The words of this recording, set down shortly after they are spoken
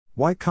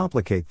Why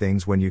complicate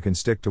things when you can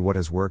stick to what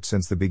has worked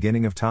since the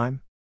beginning of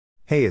time?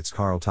 Hey, it's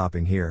Carl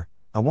Topping here.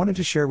 I wanted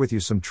to share with you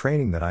some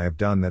training that I have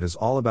done that is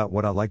all about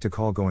what I like to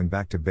call going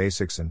back to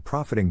basics and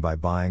profiting by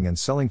buying and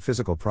selling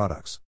physical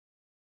products.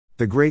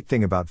 The great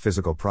thing about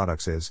physical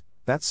products is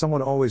that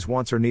someone always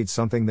wants or needs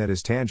something that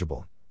is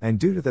tangible, and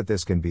due to that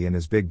this can be and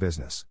is big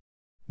business.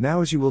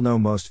 Now, as you will know,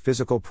 most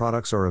physical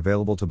products are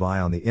available to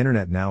buy on the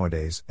internet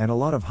nowadays, and a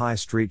lot of high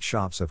street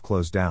shops have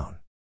closed down.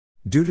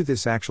 Due to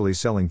this, actually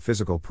selling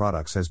physical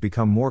products has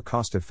become more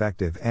cost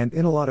effective and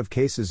in a lot of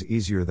cases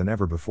easier than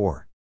ever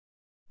before.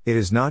 It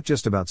is not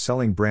just about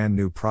selling brand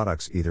new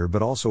products either,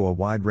 but also a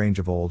wide range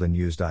of old and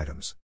used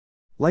items.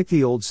 Like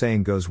the old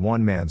saying goes,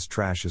 one man's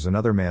trash is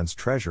another man's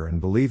treasure,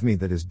 and believe me,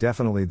 that is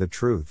definitely the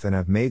truth, and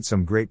have made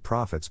some great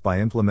profits by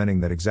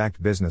implementing that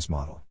exact business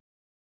model.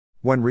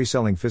 When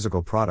reselling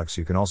physical products,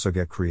 you can also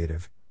get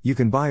creative. You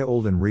can buy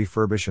old and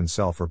refurbish and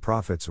sell for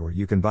profits, or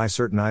you can buy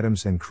certain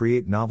items and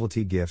create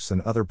novelty gifts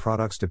and other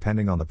products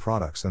depending on the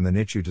products and the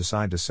niche you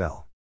decide to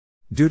sell.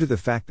 Due to the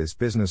fact this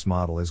business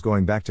model is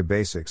going back to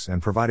basics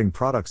and providing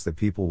products that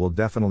people will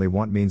definitely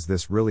want, means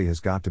this really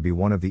has got to be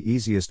one of the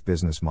easiest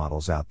business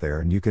models out there,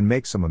 and you can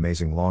make some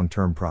amazing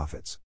long-term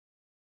profits.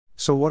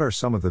 So what are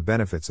some of the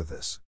benefits of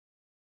this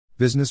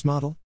business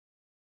model?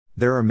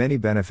 There are many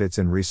benefits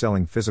in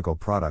reselling physical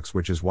products,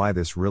 which is why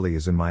this really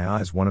is, in my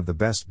eyes, one of the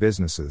best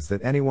businesses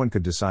that anyone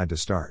could decide to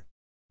start.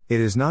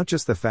 It is not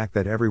just the fact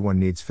that everyone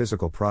needs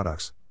physical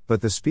products,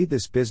 but the speed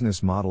this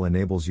business model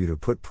enables you to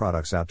put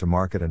products out to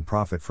market and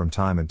profit from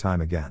time and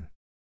time again.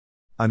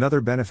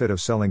 Another benefit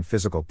of selling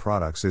physical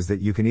products is that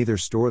you can either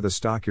store the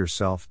stock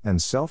yourself and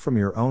sell from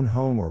your own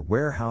home or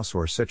warehouse,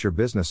 or set your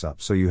business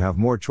up so you have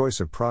more choice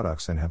of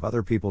products and have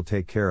other people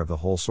take care of the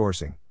whole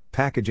sourcing,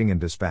 packaging and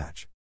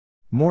dispatch.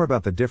 More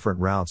about the different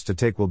routes to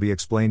take will be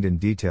explained in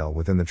detail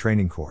within the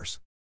training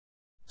course.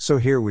 So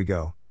here we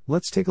go,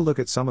 let's take a look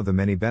at some of the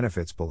many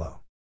benefits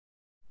below.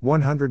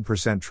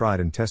 100%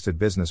 tried and tested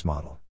business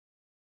model.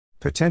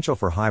 Potential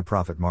for high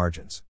profit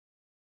margins.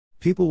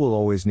 People will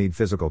always need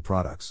physical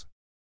products.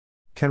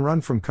 Can run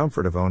from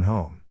comfort of own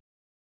home.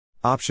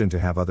 Option to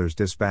have others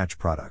dispatch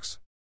products.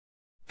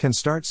 Can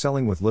start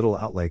selling with little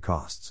outlay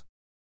costs.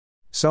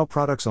 Sell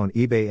products on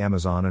eBay,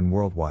 Amazon and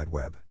World Wide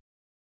Web.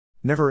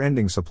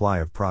 Never-ending supply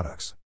of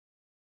products.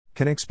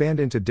 Can expand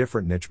into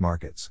different niche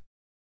markets.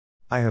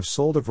 I have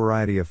sold a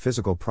variety of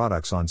physical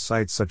products on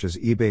sites such as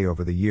eBay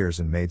over the years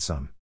and made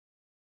some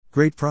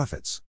great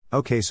profits.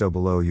 Okay, so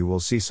below you will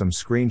see some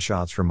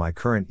screenshots from my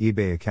current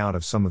eBay account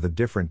of some of the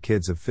different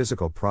kinds of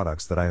physical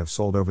products that I have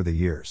sold over the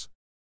years.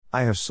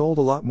 I have sold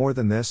a lot more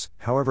than this,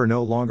 however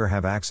no longer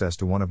have access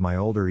to one of my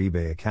older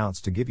eBay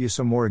accounts to give you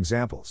some more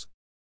examples.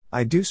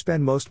 I do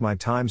spend most of my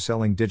time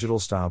selling digital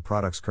style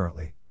products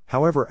currently.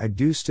 However, I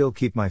do still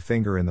keep my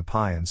finger in the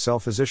pie and sell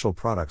physical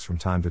products from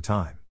time to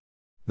time.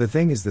 The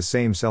thing is, the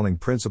same selling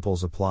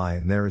principles apply,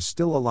 and there is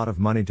still a lot of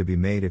money to be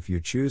made if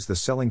you choose the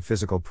selling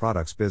physical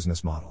products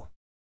business model.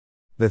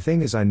 The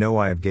thing is, I know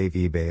I have gave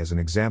eBay as an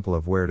example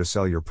of where to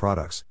sell your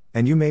products,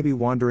 and you may be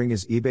wondering,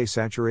 is eBay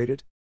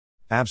saturated?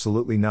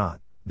 Absolutely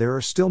not. There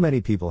are still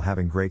many people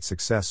having great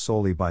success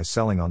solely by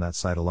selling on that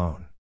site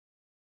alone.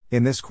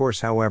 In this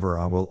course, however,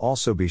 I will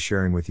also be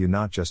sharing with you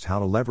not just how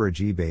to leverage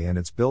eBay and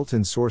its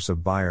built-in source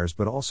of buyers,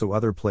 but also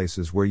other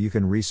places where you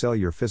can resell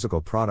your physical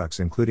products,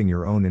 including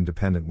your own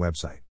independent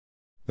website.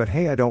 But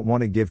hey, I don't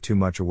want to give too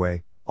much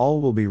away.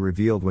 All will be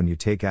revealed when you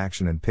take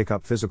action and pick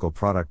up physical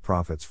product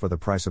profits for the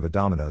price of a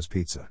Domino's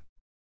pizza.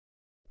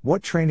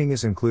 What training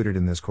is included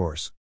in this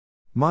course?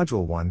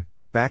 Module 1,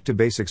 Back to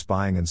Basics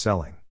Buying and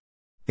Selling.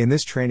 In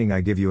this training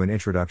I give you an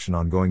introduction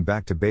on going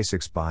back to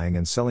basics buying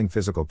and selling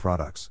physical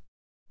products.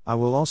 I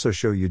will also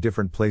show you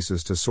different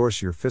places to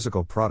source your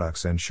physical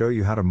products and show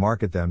you how to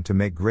market them to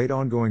make great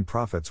ongoing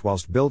profits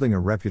whilst building a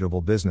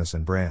reputable business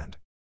and brand.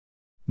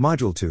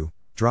 Module 2,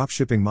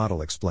 Dropshipping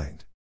Model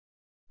Explained.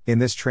 In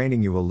this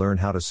training you will learn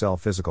how to sell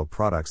physical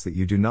products that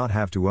you do not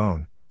have to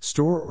own,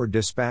 store or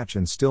dispatch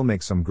and still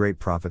make some great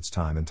profits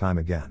time and time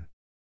again.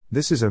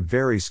 This is a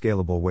very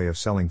scalable way of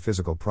selling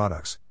physical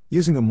products,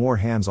 using a more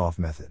hands-off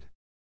method.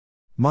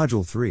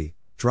 Module 3,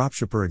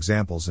 Dropshipper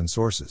Examples and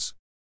Sources.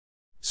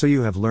 So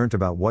you have learnt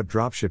about what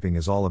dropshipping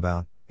is all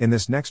about. In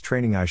this next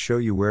training I show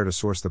you where to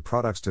source the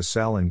products to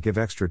sell and give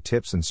extra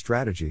tips and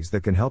strategies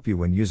that can help you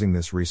when using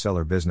this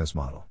reseller business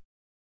model.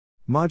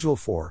 Module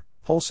 4,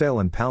 Wholesale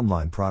and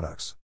Poundline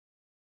Products.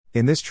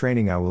 In this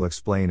training I will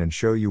explain and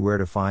show you where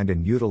to find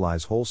and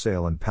utilize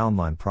wholesale and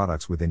poundline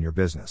products within your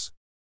business.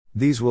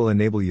 These will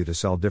enable you to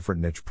sell different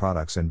niche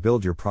products and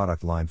build your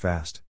product line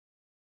fast.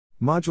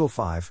 Module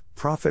 5,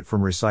 Profit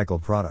from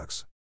Recycled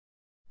Products.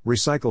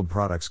 Recycled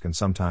products can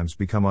sometimes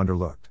become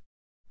underlooked.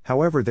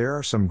 However, there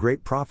are some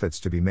great profits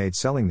to be made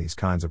selling these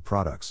kinds of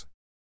products.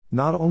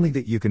 Not only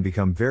that, you can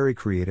become very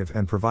creative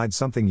and provide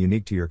something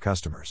unique to your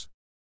customers.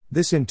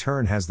 This in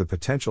turn has the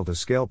potential to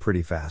scale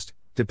pretty fast,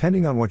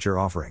 depending on what you're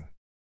offering.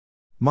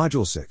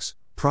 Module 6,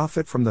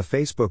 Profit from the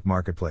Facebook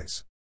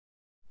Marketplace.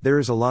 There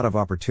is a lot of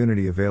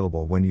opportunity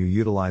available when you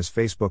utilize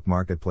Facebook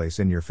Marketplace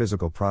in your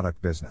physical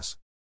product business.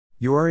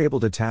 You are able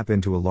to tap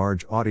into a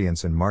large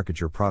audience and market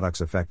your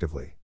products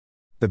effectively.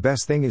 The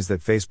best thing is that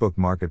Facebook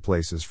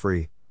Marketplace is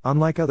free,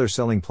 unlike other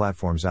selling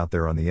platforms out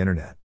there on the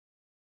internet.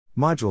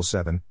 Module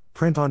 7,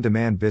 Print on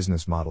Demand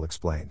Business Model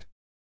Explained.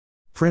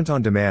 Print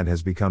on demand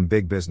has become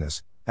big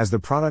business, as the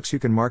products you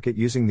can market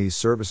using these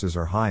services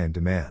are high in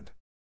demand.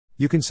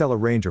 You can sell a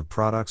range of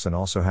products and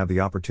also have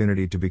the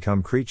opportunity to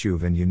become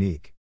creative and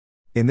unique.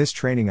 In this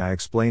training I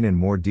explain in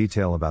more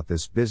detail about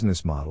this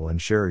business model and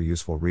share a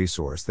useful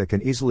resource that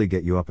can easily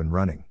get you up and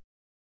running.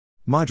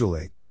 Module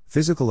 8,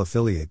 Physical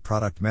Affiliate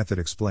Product Method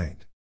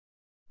Explained.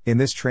 In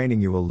this training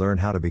you will learn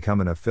how to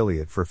become an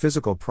affiliate for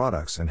physical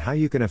products and how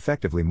you can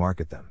effectively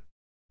market them.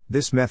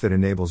 This method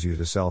enables you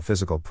to sell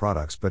physical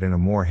products but in a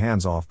more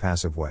hands-off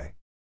passive way.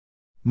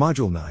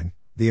 Module 9,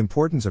 The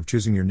Importance of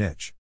Choosing Your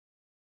Niche.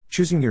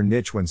 Choosing your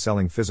niche when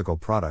selling physical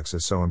products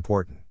is so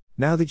important.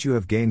 Now that you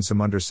have gained some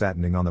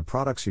understanding on the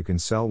products you can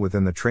sell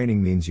within the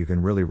training means you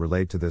can really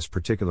relate to this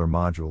particular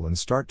module and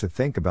start to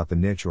think about the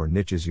niche or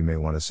niches you may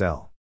want to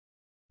sell.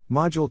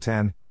 Module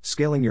 10,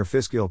 Scaling Your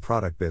Physical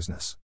Product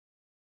Business.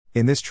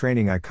 In this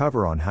training I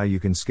cover on how you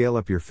can scale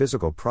up your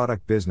physical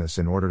product business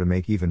in order to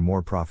make even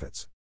more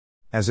profits.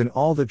 As in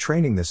all the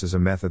training, this is a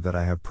method that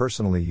I have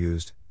personally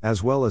used,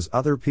 as well as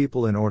other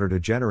people, in order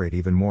to generate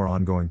even more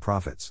ongoing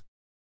profits.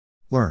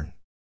 Learn.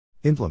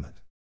 Implement.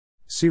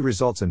 See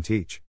results and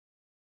teach.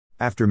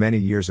 After many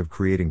years of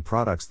creating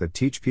products that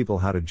teach people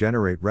how to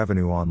generate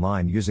revenue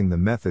online using the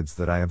methods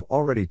that I have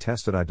already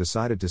tested, I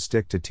decided to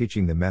stick to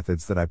teaching the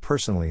methods that I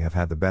personally have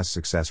had the best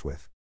success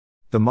with.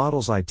 The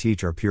models I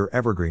teach are pure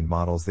evergreen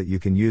models that you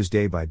can use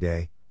day by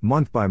day,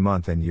 month by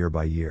month and year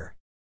by year.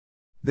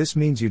 This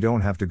means you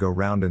don't have to go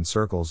round in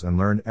circles and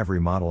learn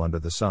every model under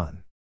the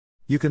sun.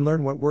 You can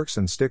learn what works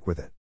and stick with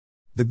it.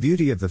 The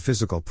beauty of the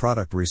physical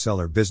product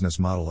reseller business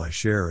model I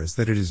share is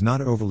that it is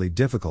not overly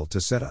difficult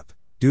to set up,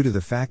 due to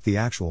the fact the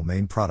actual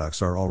main products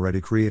are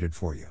already created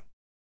for you.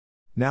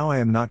 Now I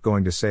am not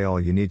going to say all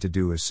you need to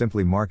do is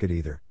simply market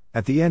either.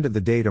 At the end of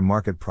the day, to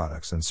market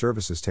products and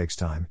services takes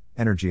time,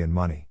 energy and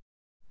money.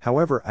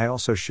 However, I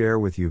also share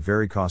with you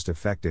very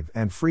cost-effective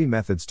and free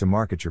methods to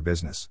market your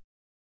business.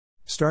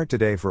 Start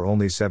today for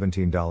only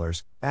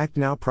 $17. Act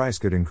now, price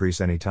could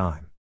increase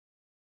anytime.